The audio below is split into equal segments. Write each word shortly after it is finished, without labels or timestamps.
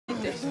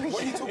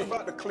When you talk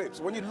about the clips,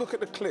 when you look at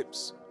the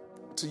clips,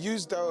 to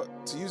use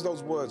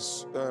those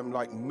words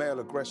like male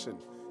aggression,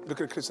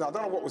 look at the clips. Now, I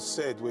don't know what was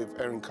said with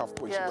Erin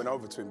Cuthbert when she went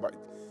over to him, but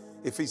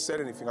if he said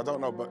anything, I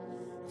don't know. But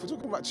if we're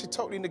talking about, she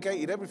totally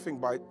negated everything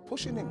by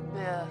pushing him.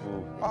 Yeah.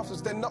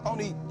 Afterwards, then not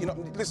only, you know,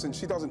 listen,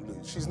 she doesn't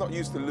lose. She's not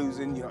used to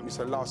losing. You know, it's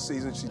her last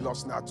season. She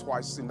lost now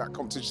twice in that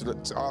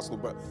competition to Arsenal,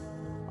 but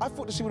I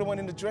thought that she would have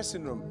went in the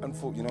dressing room and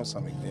thought, you know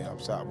something, yeah, I'm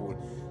sad.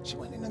 She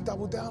went in and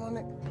doubled down on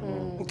it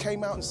and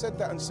came out and said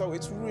that, and so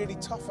it's really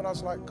tough. And I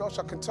was like, gosh,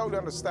 I can totally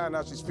understand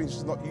how she's feeling.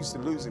 She's not used to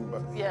losing,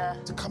 but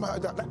to come out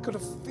of that could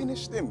have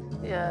finished him.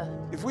 Yeah.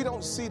 If we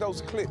don't see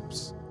those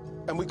clips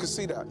and we could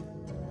see that,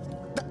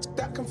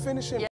 that can finish him.